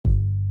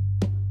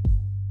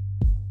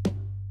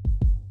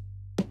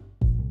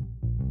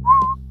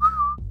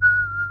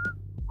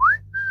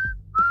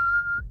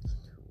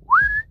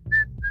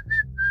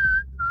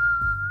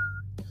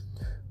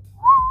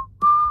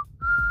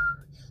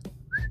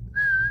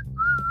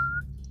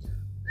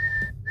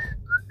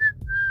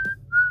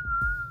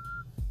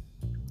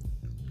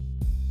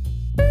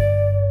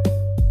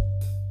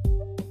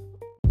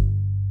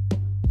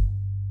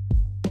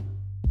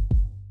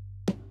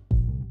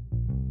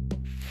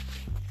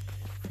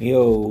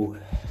Yo,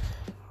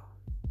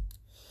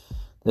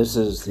 this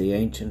is the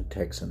Ancient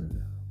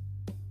Texan.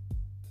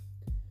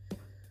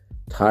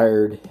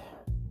 Tired,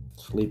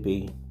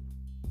 sleepy,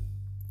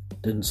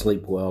 didn't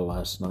sleep well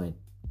last night.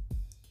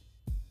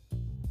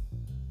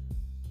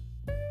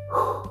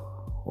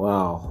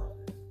 Wow.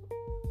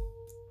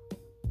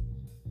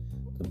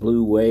 The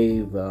blue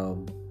wave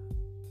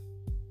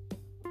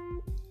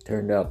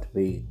turned out to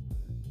be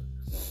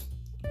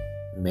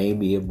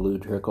maybe a blue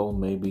trickle,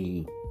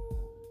 maybe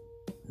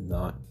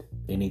not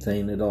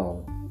anything at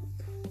all.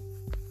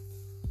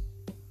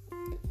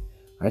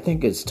 I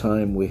think it's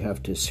time we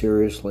have to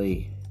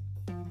seriously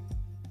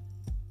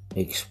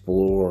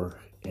explore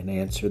and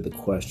answer the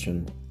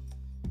question,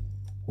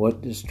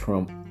 what does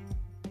Trump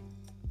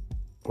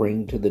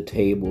bring to the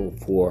table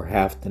for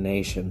half the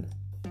nation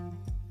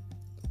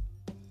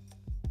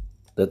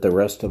that the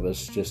rest of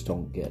us just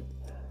don't get?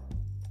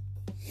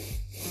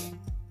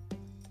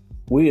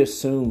 We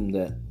assume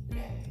that,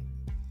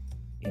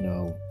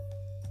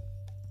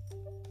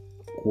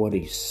 what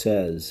he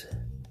says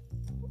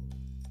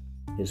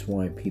is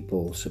why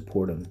people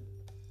support him.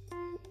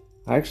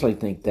 I actually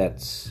think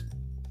that's,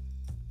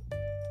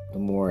 the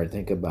more I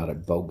think about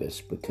it,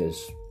 bogus,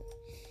 because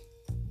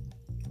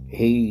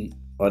he,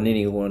 on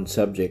any one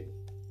subject,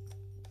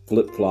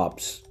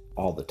 flip-flops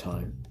all the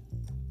time.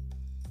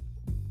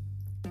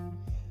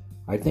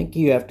 I think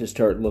you have to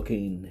start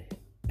looking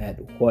at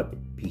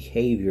what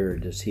behavior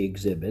does he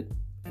exhibit,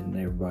 and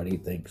everybody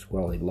thinks,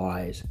 well, he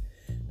lies.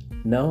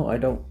 No, I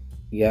don't.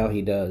 Yeah,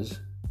 he does.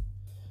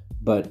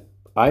 But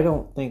I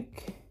don't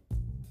think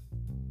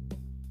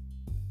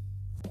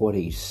what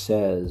he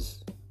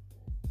says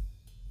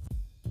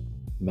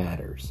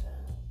matters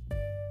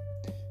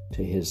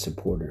to his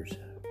supporters.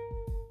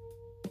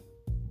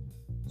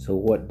 So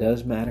what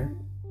does matter?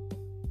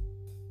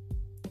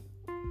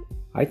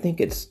 I think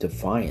it's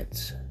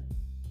defiance.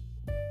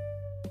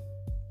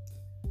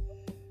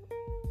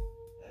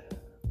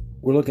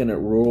 We're looking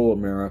at rural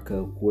America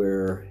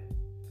where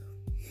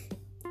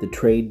the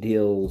trade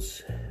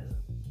deals,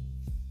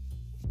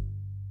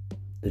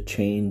 the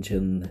change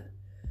in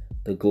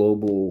the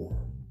global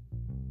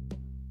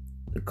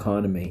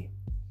economy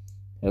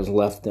has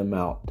left them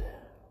out.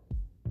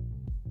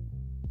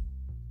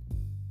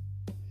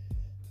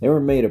 They were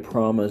made a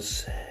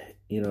promise,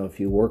 if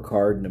you work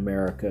hard in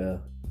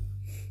America,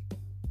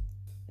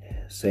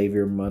 save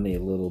your money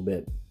a little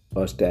bit,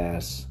 bust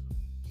ass,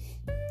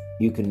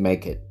 you can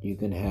make it. You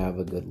can have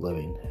a good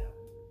living.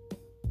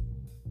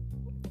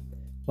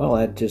 Well,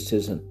 that just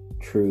isn't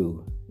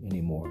true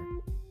anymore.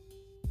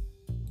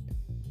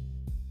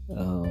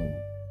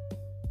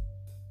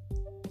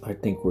 I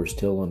think we're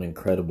still an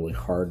incredibly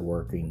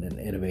hardworking and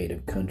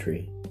innovative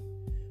country,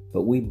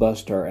 but we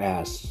bust our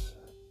ass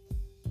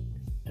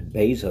and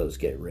Bezos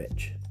get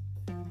rich,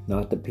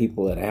 not the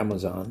people at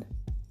Amazon.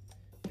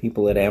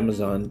 People at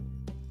Amazon,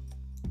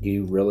 do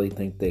you really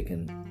think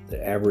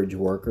the average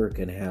worker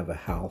can have a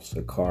house,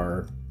 a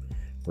car,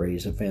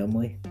 raise a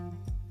family?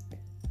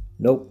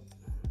 Nope,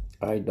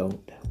 I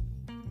don't.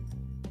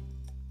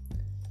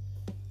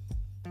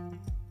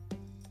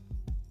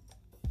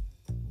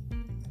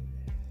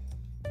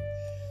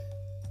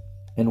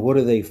 And what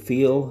do they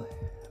feel?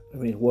 I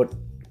mean,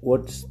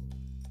 what's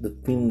the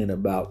feeling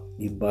about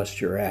you bust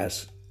your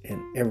ass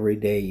and every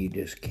day you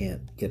just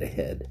can't get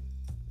ahead?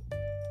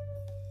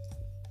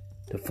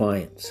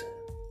 Defiance.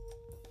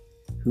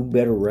 Who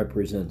better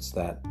represents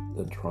that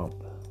than Trump?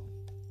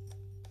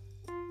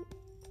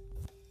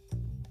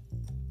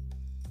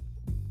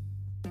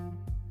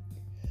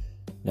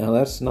 Now,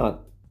 that's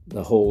not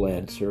the whole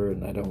answer,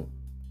 and I don't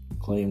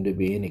claim to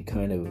be any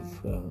kind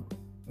of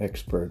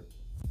expert.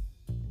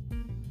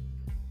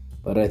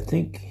 But I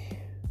think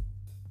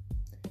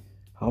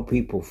how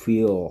people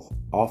feel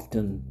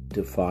often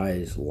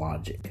defies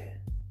logic.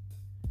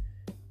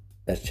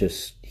 That's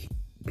just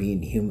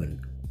being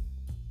human.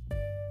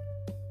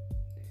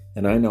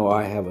 And I know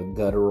I have a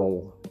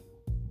guttural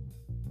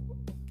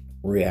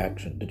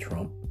reaction to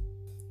Trump,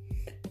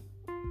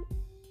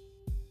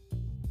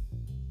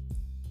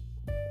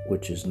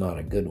 which is not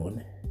a good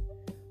one.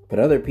 But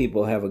other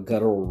people have a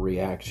guttural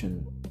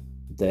reaction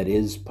that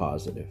is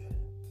positive.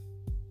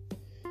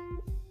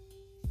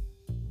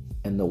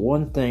 And the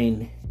one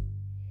thing,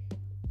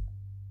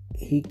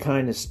 he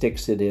kind of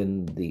sticks it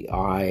in the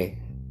eye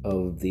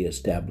of the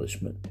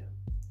establishment.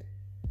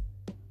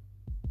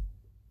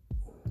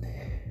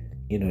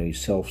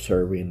 He's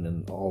self-serving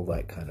and all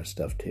that kind of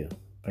stuff too.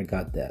 I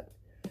got that.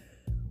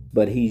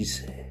 But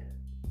he's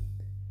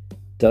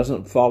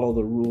doesn't follow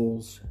the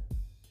rules.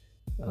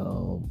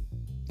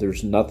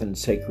 There's nothing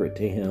sacred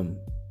to him.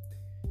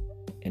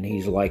 And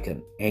he's like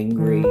an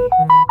angry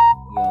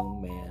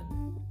young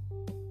man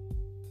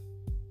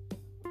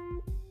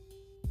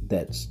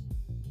that's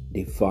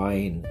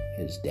defying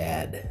his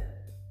dad.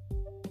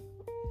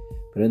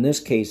 But in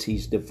this case,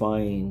 he's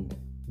defying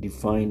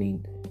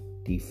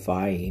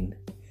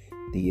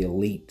the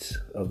elites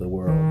of the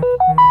world,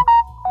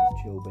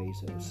 like Joe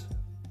Bezos.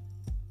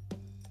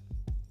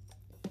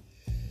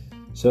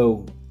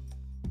 So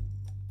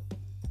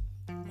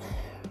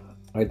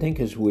I think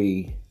as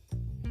we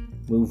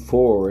move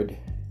forward,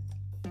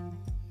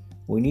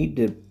 we need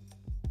to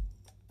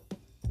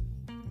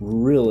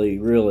really,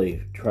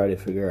 really try to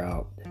figure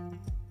out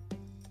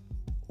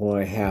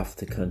why half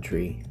the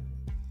country,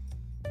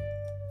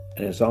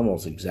 and it's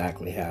almost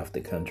exactly half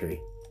the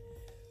country,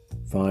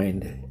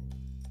 find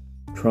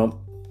Trump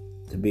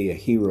to be a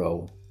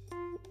hero,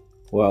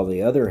 while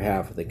the other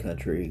half of the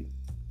country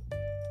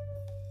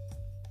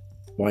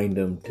find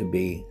him to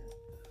be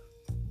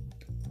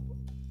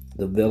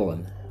the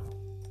villain.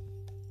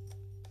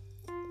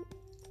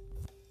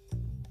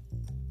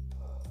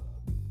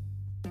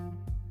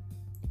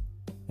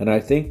 And I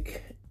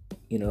think,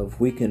 if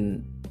we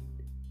can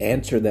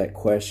answer that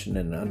question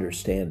and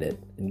understand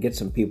it and get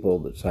some people,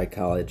 the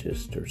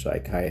psychologists or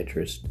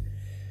psychiatrists,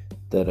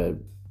 that are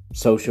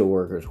social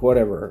workers,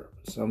 whatever,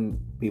 some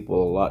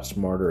people a lot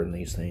smarter in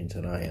these things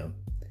than I am,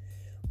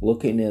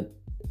 looking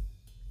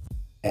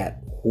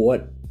at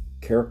what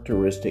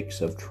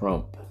characteristics of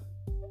Trump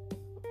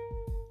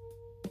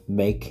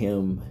make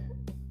him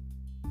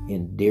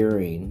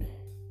endearing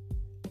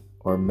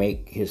or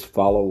make his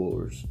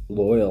followers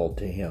loyal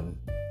to him,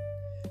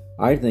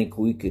 I think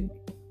we could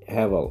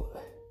have a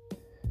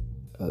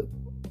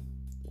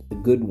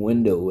good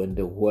window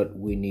into what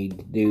we need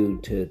to do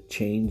to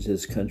change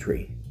this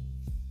country.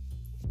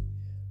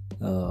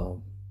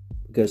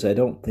 Because I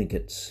don't think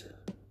it's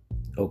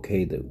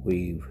okay that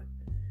we've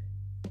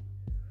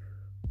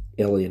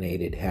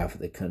alienated half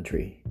of the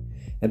country.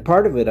 And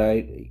part of it,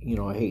 I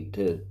hate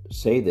to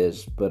say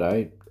this, but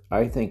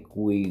I think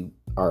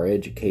our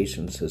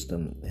education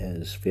system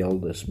has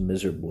failed us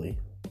miserably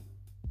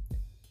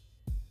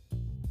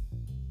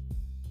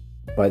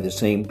by the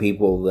same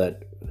people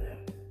that,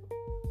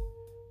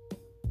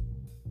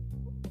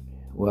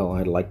 well,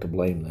 I'd like to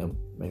blame them.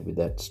 Maybe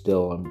that's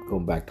still, I'm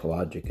going back to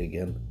logic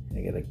again.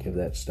 I gotta give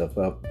that stuff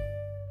up.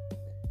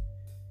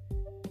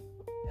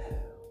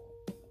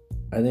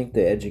 I think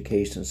the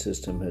education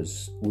system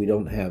we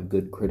don't have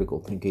good critical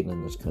thinking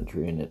in this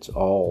country, and it's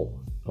all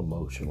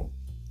emotional.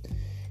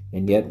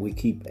 And yet we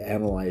keep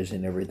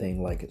analyzing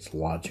everything like it's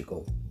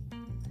logical.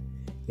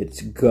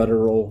 It's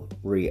guttural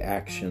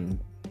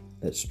reaction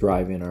that's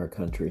driving our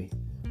country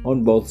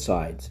on both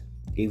sides.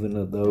 Even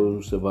of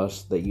those of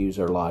us that use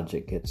our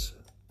logic, it's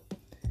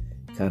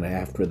kind of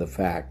after the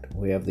fact.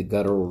 We have the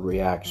guttural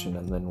reaction,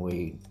 and then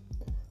we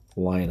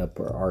line up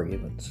our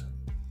arguments.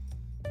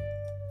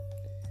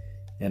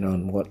 And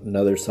on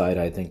another side,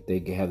 I think they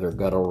have their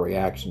guttural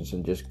reactions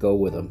and just go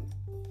with them.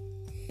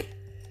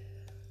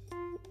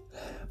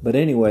 But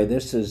anyway,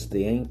 this is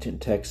the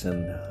Ancient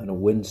Texan on a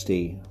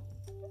Wednesday.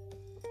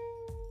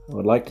 I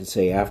would like to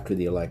say after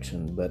the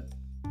election, but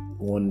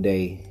one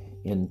day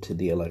into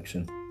the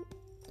election.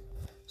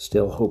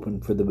 Still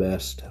hoping for the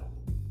best.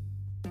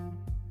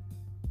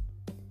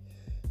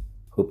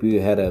 Hope you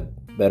had a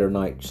better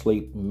night's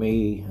sleep than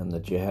me, and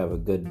that you have a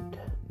good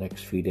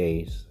next few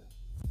days.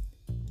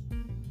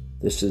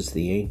 This is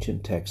the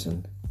Ancient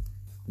Texan.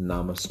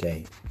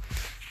 Namaste.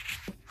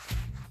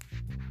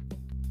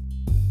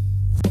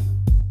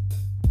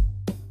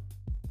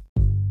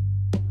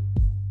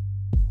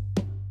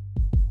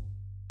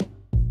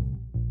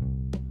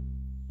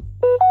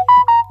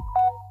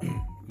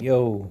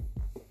 Yo,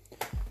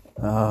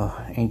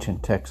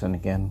 Ancient Texan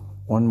again.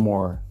 One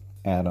more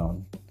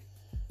add-on.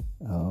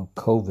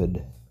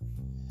 COVID.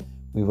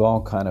 We've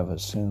all kind of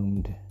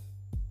assumed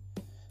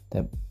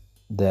that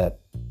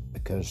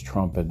because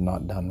Trump had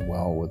not done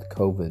well with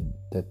COVID,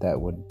 that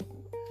would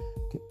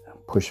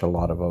push a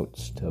lot of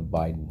votes to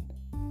Biden.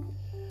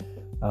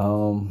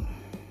 I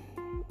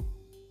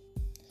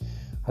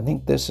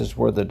think this is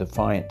where the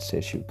defiance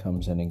issue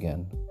comes in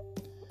again.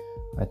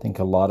 I think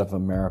a lot of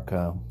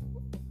America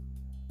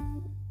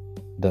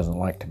doesn't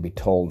like to be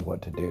told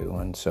what to do,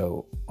 and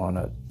so on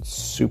a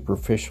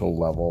superficial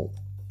level,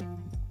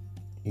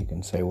 you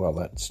can say, well,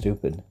 that's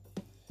stupid.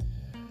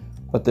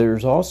 But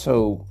there's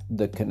also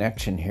the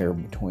connection here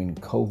between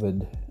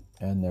COVID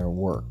and their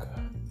work.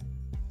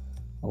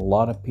 A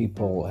lot of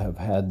people have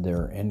had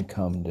their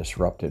income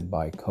disrupted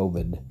by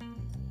COVID,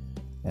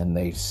 and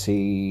they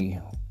see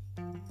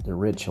the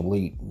rich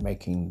elite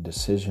making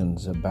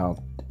decisions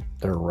about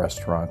their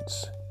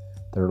restaurants,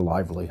 their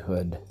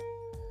livelihood.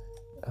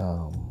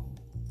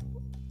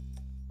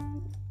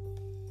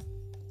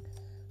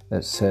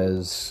 That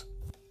says,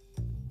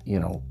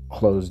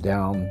 close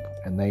down,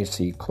 and they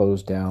see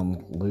close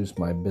down, lose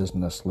my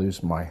business,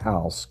 lose my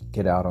house,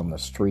 get out on the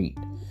street.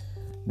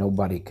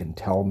 Nobody can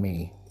tell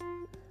me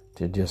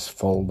to just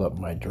fold up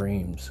my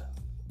dreams.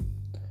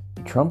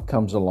 Trump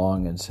comes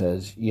along and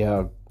says,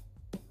 yeah,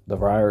 the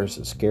virus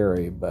is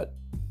scary, but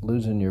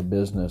losing your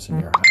business and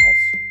your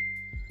house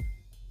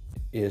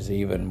is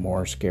even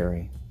more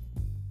scary.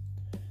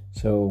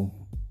 So,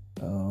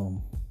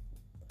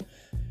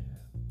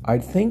 I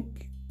think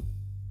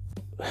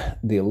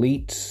the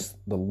elites,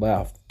 the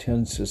left,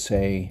 tends to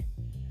say,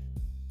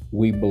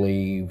 we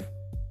believe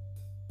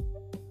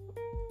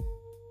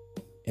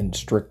in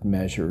strict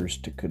measures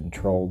to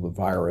control the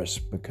virus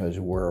because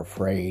we're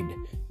afraid,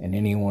 and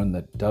anyone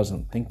that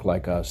doesn't think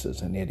like us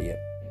is an idiot.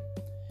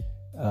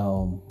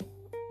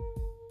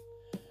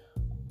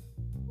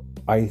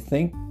 I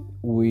think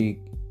we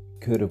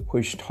could have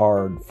pushed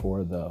hard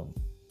for the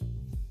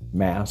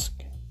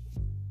mask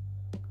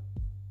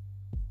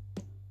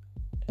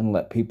and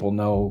let people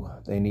know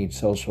they need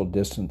social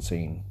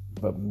distancing,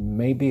 but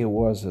maybe it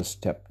was a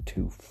step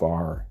too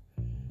far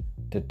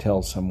to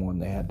tell someone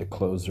they had to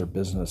close their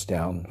business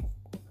down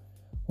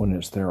when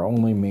it's their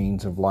only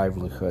means of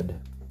livelihood.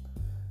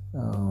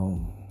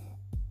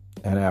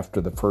 And after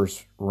the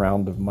first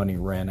round of money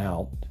ran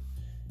out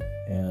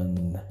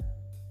and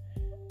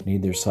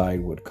neither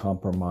side would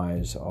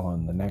compromise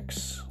on the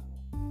next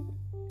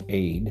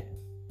aid,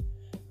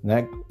 and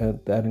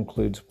that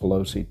includes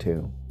Pelosi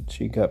too.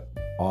 She got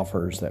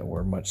offers that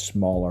were much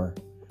smaller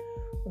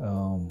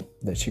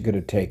that she could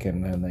have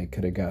taken, and they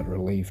could have got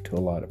relief to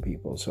a lot of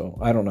people. So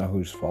I don't know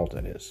whose fault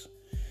it is.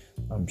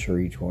 I'm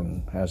sure each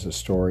one has a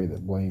story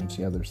that blames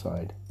the other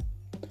side.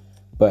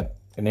 But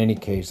in any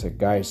case, a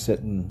guy's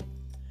sitting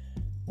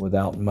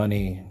without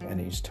money and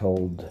he's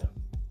told,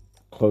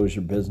 close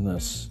your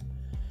business.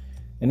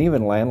 And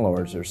even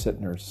landlords are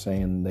sitting there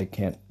saying they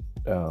can't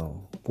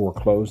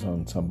foreclose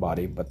on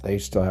somebody, but they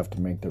still have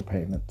to make their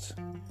payments.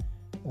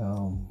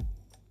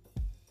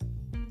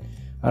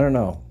 I don't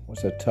know. It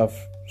was a tough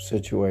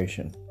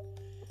situation.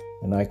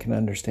 And I can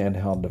understand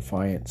how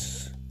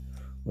defiance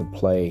would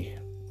play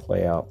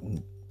out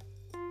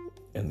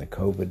in the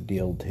COVID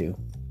deal too.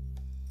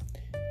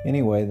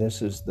 Anyway,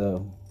 that's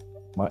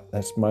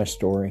my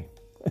story.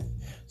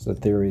 It's a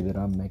theory that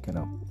I'm making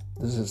up.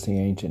 This is the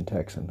Ancient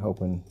Texan,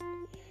 hoping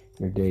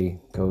your day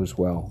goes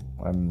well.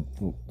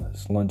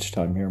 It's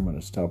lunchtime here. I'm going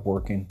to stop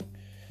working,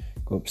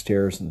 go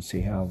upstairs and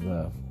see how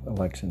the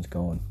election's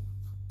going.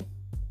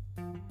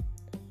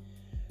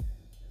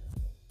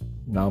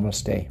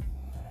 Namaste.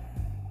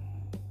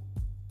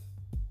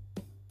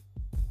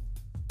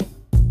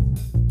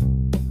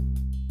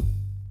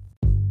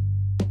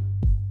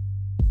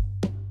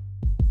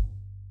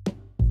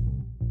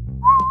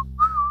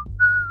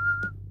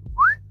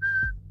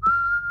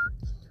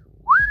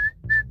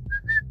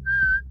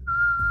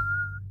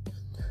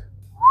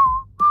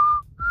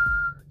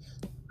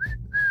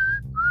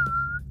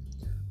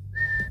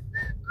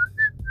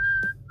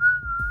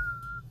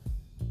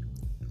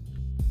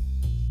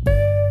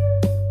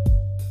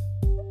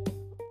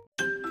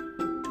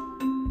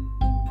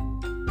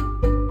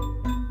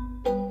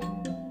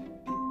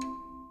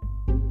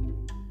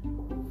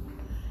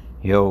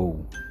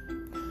 Yo,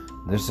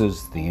 this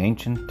is the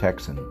Ancient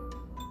Texan,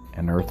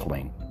 an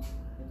Earthling,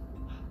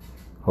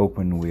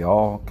 hoping we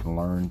all can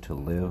learn to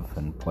live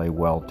and play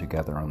well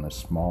together on this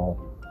small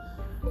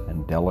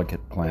and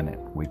delicate planet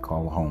we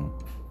call home.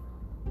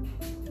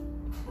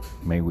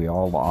 May we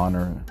all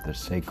honor the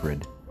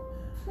sacred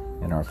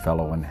in our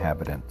fellow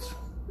inhabitants.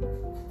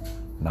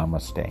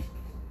 Namaste.